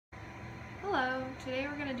Hello, today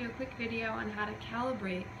we're going to do a quick video on how to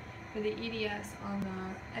calibrate for the EDS on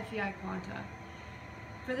the FEI Quanta.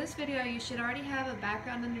 For this video you should already have a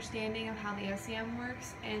background understanding of how the SEM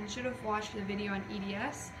works and should have watched the video on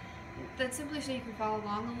EDS. That's simply so you can follow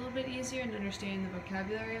along a little bit easier and understand the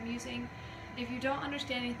vocabulary I'm using. If you don't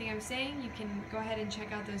understand anything I'm saying, you can go ahead and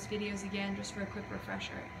check out those videos again just for a quick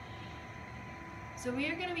refresher. So we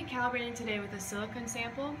are going to be calibrating today with a silicon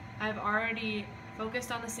sample. I've already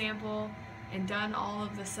focused on the sample and done all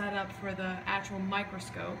of the setup for the actual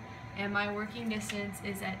microscope, and my working distance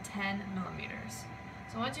is at 10 millimeters.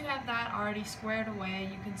 So once you have that already squared away,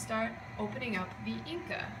 you can start opening up the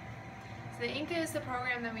Inca. So the Inca is the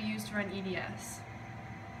program that we use to run EDS.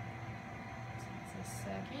 Just a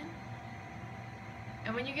second.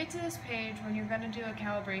 And when you get to this page, when you're going to do a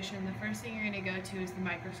calibration, the first thing you're going to go to is the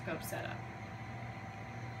Microscope Setup.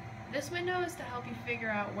 This window is to help you figure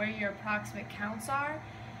out where your approximate counts are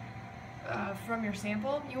from your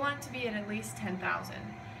sample. You want it to be at least 10,000.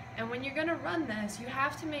 And when you're going to run this, you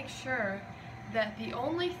have to make sure that the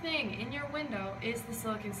only thing in your window is the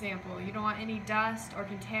silicon sample. You don't want any dust or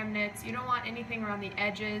contaminants. You don't want anything around the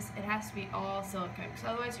edges. It has to be all silicon, because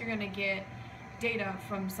otherwise you're going to get data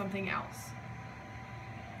from something else.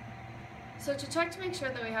 So to check to make sure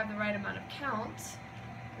that we have the right amount of counts,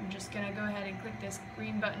 I'm just going to go ahead and click this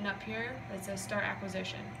green button up here that says Start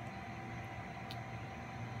Acquisition.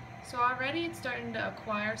 So already it's starting to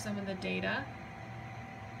acquire some of the data.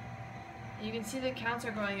 You can see the counts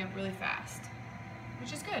are going up really fast,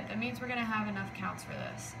 which is good. That means we're going to have enough counts for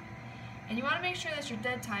this. And you want to make sure that your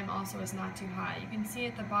dead time also is not too high. You can see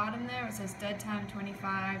at the bottom there it says dead time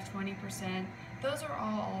 25, 20%. Those are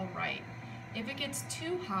all right. If it gets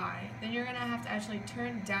too high, then you're going to have to actually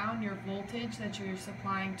turn down your voltage that you're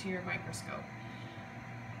supplying to your microscope.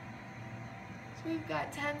 So we've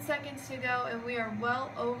got 10 seconds to go, and we are well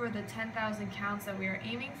over the 10,000 counts that we are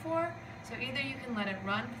aiming for. So either you can let it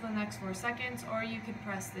run for the next 4 seconds, or you can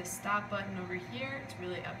press this stop button over here. It's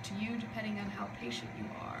really up to you depending on how patient you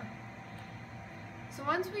are. So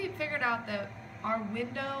once we've figured out that our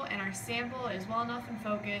window and our sample is well enough in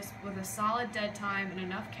focus with a solid dead time and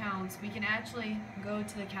enough counts, we can actually go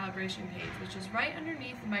to the calibration page, which is right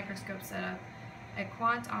underneath the microscope setup at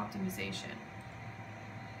Quant Optimization.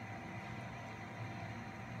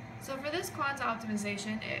 So for this Quant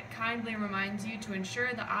Optimization, it kindly reminds you to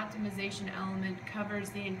ensure the optimization element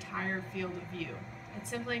covers the entire field of view. It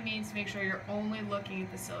simply means to make sure you're only looking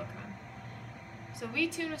at the silicon. So we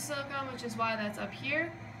tune with silicon, which is why that's up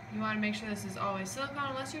here. You want to make sure this is always silicon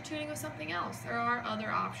unless you're tuning with something else. There are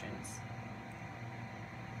other options.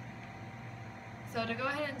 So to go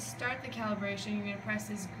ahead and start the calibration, you're going to press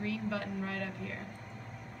this green button right up here.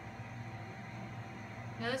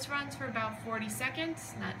 Now this runs for about 40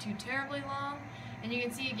 seconds, not too terribly long, and you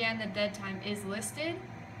can see again the dead time is listed.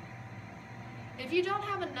 If you don't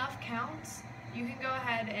have enough counts, you can go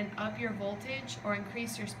ahead and up your voltage or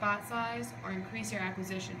increase your spot size or increase your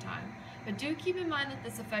acquisition time. But do keep in mind that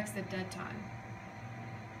this affects the dead time.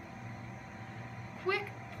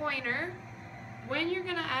 Quick pointer, when you're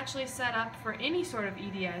going to actually set up for any sort of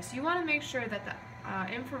EDS, you want to make sure that the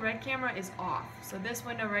infrared camera is off. So this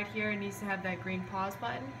window right here needs to have that green pause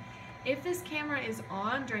button. If this camera is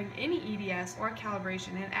on during any EDS or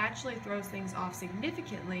calibration, it actually throws things off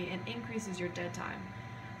significantly and increases your dead time.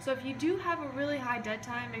 So if you do have a really high dead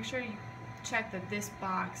time, make sure you check that this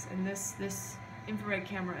box and this infrared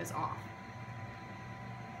camera is off.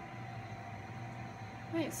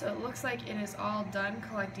 Right, so it looks like it is all done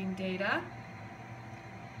collecting data.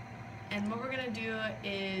 And what we're going to do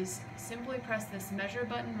is simply press this measure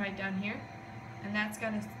button right down here, and that's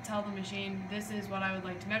going to tell the machine this is what I would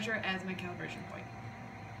like to measure as my calibration point.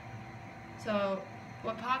 So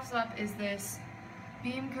what pops up is this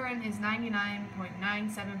beam current is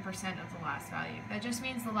 99.97% of the last value. That just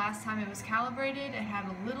means the last time it was calibrated it had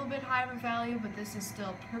a little bit higher value, but this is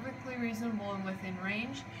still perfectly reasonable and within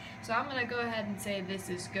range. So I'm going to go ahead and say this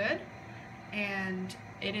is good, and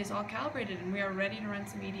it is all calibrated and we are ready to run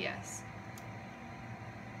some EDS.